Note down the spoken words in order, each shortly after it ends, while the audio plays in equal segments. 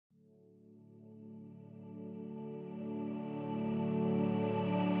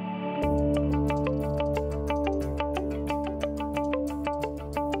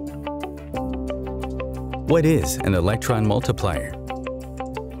What is an electron multiplier?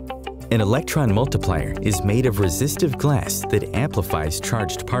 An electron multiplier is made of resistive glass that amplifies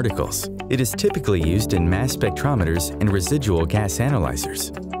charged particles. It is typically used in mass spectrometers and residual gas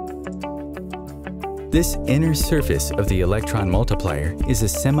analyzers. This inner surface of the electron multiplier is a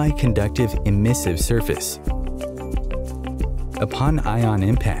semiconductive emissive surface. Upon ion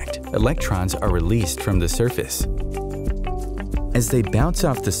impact, electrons are released from the surface. As they bounce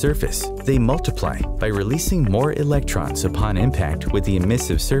off the surface, they multiply by releasing more electrons upon impact with the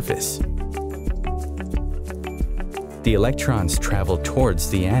emissive surface. The electrons travel towards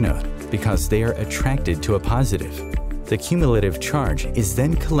the anode because they are attracted to a positive. The cumulative charge is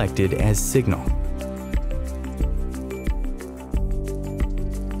then collected as signal.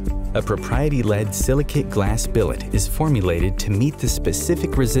 A proprietary lead silicate glass billet is formulated to meet the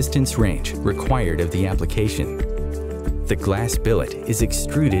specific resistance range required of the application. The glass billet is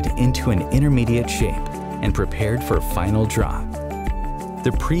extruded into an intermediate shape and prepared for final draw.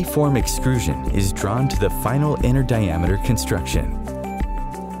 The pre-form extrusion is drawn to the final inner diameter construction.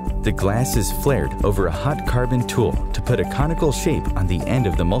 The glass is flared over a hot carbon tool to put a conical shape on the end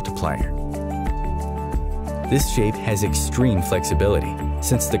of the multiplier. This shape has extreme flexibility,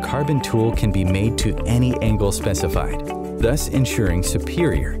 since the carbon tool can be made to any angle specified, thus ensuring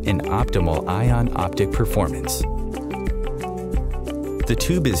superior and optimal ion optic performance. The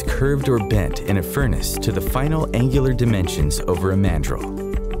tube is curved or bent in a furnace to the final angular dimensions over a mandrel.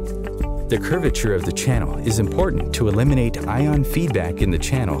 The curvature of the channel is important to eliminate ion feedback in the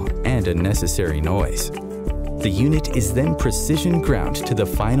channel and unnecessary noise. The unit is then precision ground to the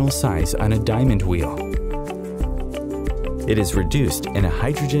final size on a diamond wheel. It is reduced in a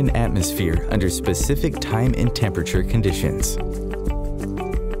hydrogen atmosphere under specific time and temperature conditions.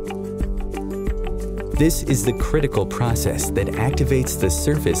 This is the critical process that activates the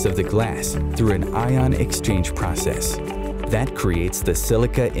surface of the glass through an ion exchange process. That creates the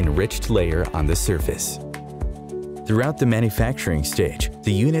silica-enriched layer on the surface. Throughout the manufacturing stage,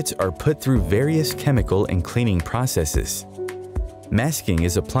 the units are put through various chemical and cleaning processes. Masking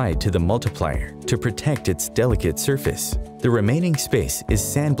is applied to the multiplier to protect its delicate surface. The remaining space is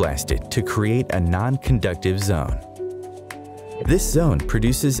sandblasted to create a non-conductive zone. This zone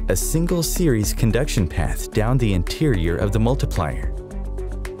produces a single series conduction path down the interior of the multiplier.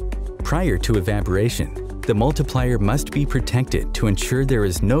 Prior to evaporation, the multiplier must be protected to ensure there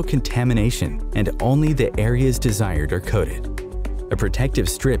is no contamination and only the areas desired are coated. A protective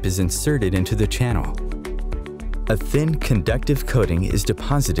strip is inserted into the channel. A thin conductive coating is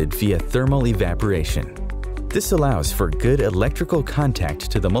deposited via thermal evaporation. This allows for good electrical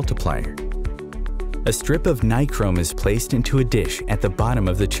contact to the multiplier. A strip of nichrome is placed into a dish at the bottom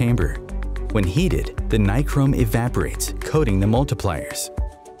of the chamber. When heated, the nichrome evaporates, coating the multipliers.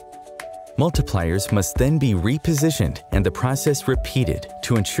 Multipliers must then be repositioned and the process repeated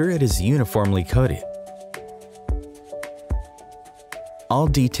to ensure it is uniformly coated. All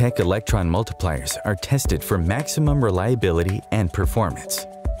DeTech electron multipliers are tested for maximum reliability and performance.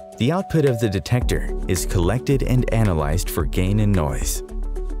 The output of the detector is collected and analyzed for gain and noise.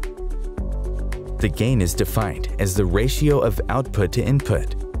 The gain is defined as the ratio of output to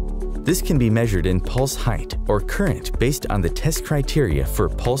input. This can be measured in pulse height or current based on the test criteria for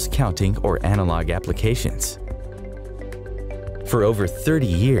pulse counting or analog applications. For over 30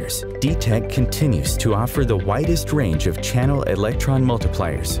 years, DeTech continues to offer the widest range of channel electron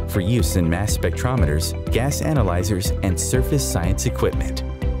multipliers for use in mass spectrometers, gas analyzers, and surface science equipment.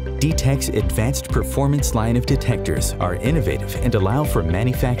 DeTech's advanced performance line of detectors are innovative and allow for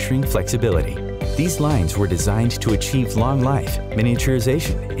manufacturing flexibility. These lines were designed to achieve long life,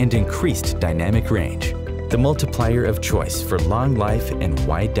 miniaturization, and increased dynamic range. The multiplier of choice for long life and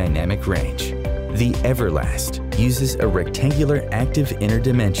wide dynamic range. The Everlast uses a rectangular active inner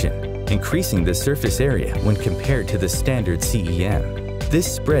dimension, increasing the surface area when compared to the standard CEM.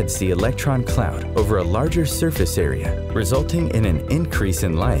 This spreads the electron cloud over a larger surface area, resulting in an increase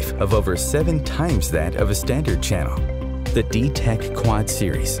in life of over 7 times that of a standard channel. The DeTech Quad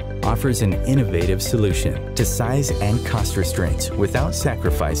series offers an innovative solution to size and cost restraints without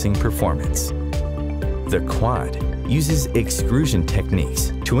sacrificing performance. The Quad uses extrusion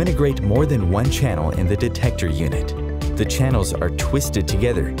techniques to integrate more than one channel in the detector unit. The channels are twisted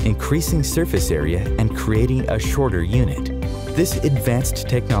together, increasing surface area and creating a shorter unit. This advanced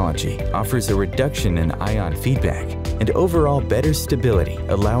technology offers a reduction in ion feedback and overall better stability,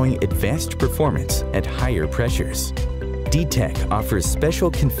 allowing advanced performance at higher pressures. DeTech offers special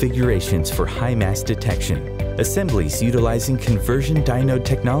configurations for high mass detection. Assemblies utilizing conversion dynode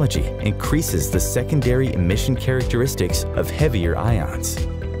technology increases the secondary emission characteristics of heavier ions.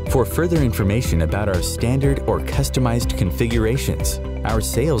 For further information about our standard or customized configurations, our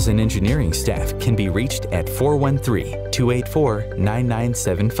sales and engineering staff can be reached at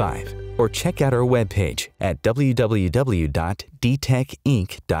 413-284-9975 or check out our webpage at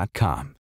www.detechinc.com.